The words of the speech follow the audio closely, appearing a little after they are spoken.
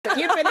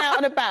You've been out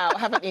and about,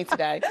 haven't you,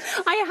 today?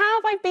 I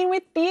have. I've been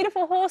with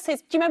beautiful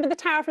horses. Do you remember the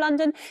Tower of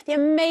London, the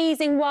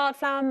amazing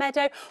Wildflower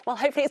Meadow? Well,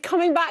 hopefully it's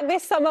coming back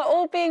this summer,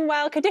 all being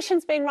well,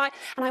 conditions being right,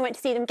 and I went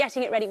to see them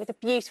getting it ready with the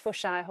beautiful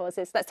shire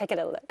horses. Let's take a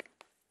little look.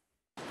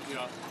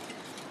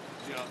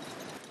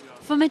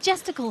 For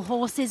majestical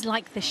horses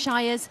like the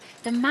shires,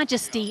 the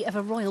majesty of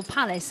a royal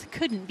palace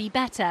couldn't be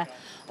better.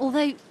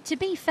 Although, to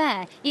be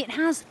fair, it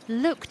has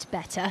looked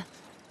better.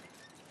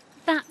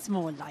 That's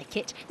more like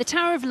it. The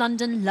Tower of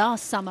London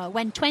last summer,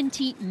 when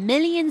 20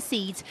 million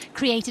seeds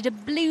created a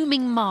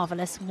blooming,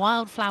 marvellous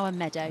wildflower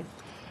meadow.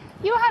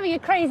 You're having a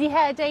crazy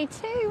hair day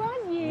too,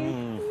 aren't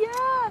you?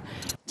 Yeah.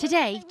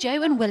 Today,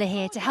 Joe and Will are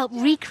here to help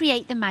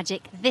recreate the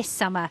magic this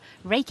summer,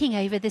 raking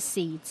over the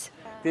seeds.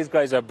 These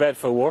guys are bred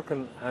for work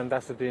and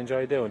that's what they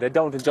enjoy doing. They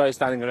don't enjoy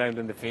standing around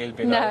in the field.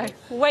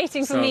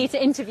 Waiting for me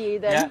to interview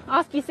them, yeah.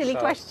 ask you silly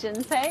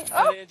questions, hey?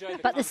 Oh.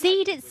 But the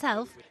seed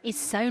itself is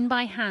sown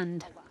by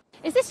hand.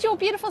 Is this your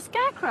beautiful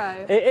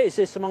scarecrow? It is.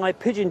 It's my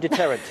pigeon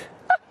deterrent.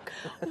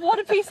 What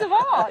a piece of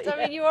art. I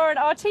mean, you are an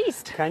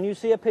artiste. Can you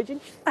see a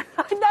pigeon?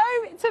 No,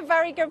 it's a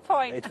very good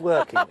point. It's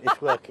working.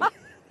 It's working.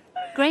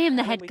 Graham,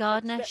 the head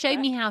gardener, showed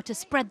me how to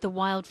spread the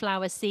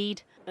wildflower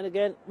seed. And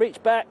again,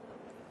 reach back.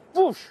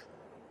 Whoosh.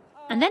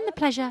 And then the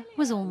pleasure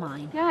was all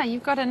mine. Yeah,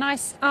 you've got a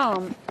nice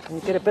arm. And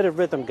you get a bit of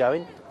rhythm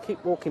going.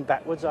 Keep walking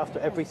backwards after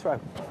every throw.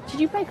 Did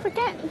you play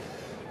cricket?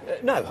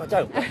 No, I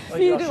don't.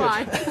 Neither do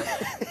I.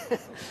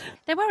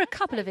 There were a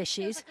couple of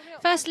issues.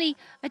 Firstly,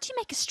 I do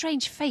make a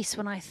strange face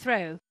when I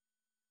throw.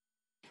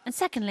 And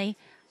secondly,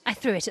 I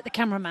threw it at the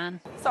cameraman.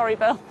 Sorry,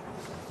 Bill.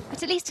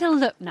 But at least he'll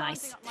look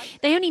nice.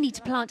 They only need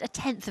to plant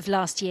 1/10 of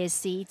last year's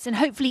seeds, and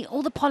hopefully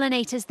all the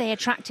pollinators they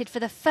attracted for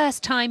the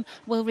first time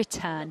will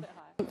return.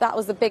 That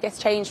was the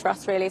biggest change for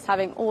us, really, is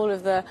having all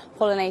of the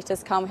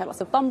pollinators come. We had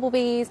lots of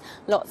bumblebees,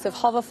 lots of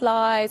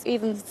hoverflies,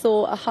 even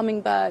saw a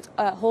hummingbird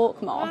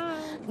hawk moth. Wow.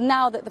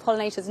 Now that the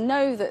pollinators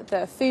know that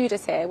the food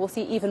is here, we'll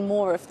see even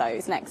more of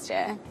those next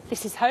year.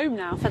 This is home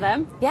now for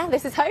them. Yeah,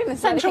 this is home.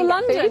 Central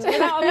London,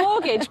 without a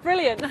mortgage.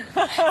 Brilliant.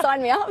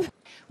 Sign me up.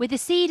 With the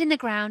seed in the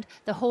ground,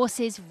 the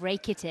horses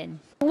rake it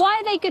in. Why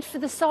are they good for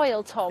the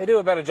soil, Tom? They do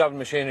a better job than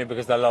machinery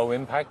because they're low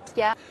impact.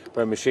 Yeah.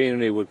 Where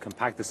machinery would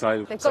compact the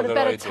soil. They've got a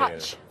better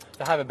touch.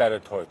 They have a better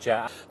touch,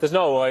 yeah. There's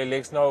no oil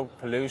leaks, no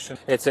pollution.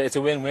 It's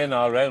a win-win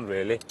all round,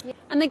 really. Yeah.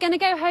 And they're going to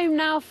go home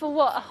now for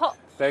what? A hot...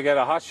 They get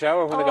a hot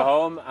shower when they go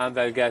home, and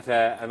they'll get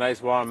a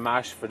nice warm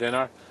mash for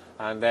dinner,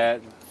 and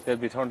they'll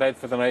be turned out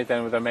for the night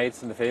then with their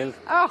mates in the field.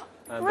 Oh,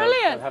 and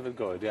brilliant. They'll have it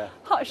good, yeah.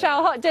 Hot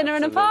shower, hot dinner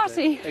and a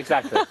party.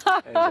 Exactly.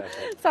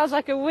 Sounds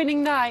like a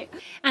winning night.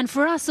 And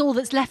for us, all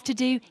that's left to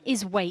do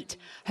is wait.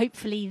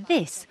 Hopefully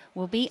this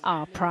will be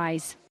our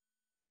prize.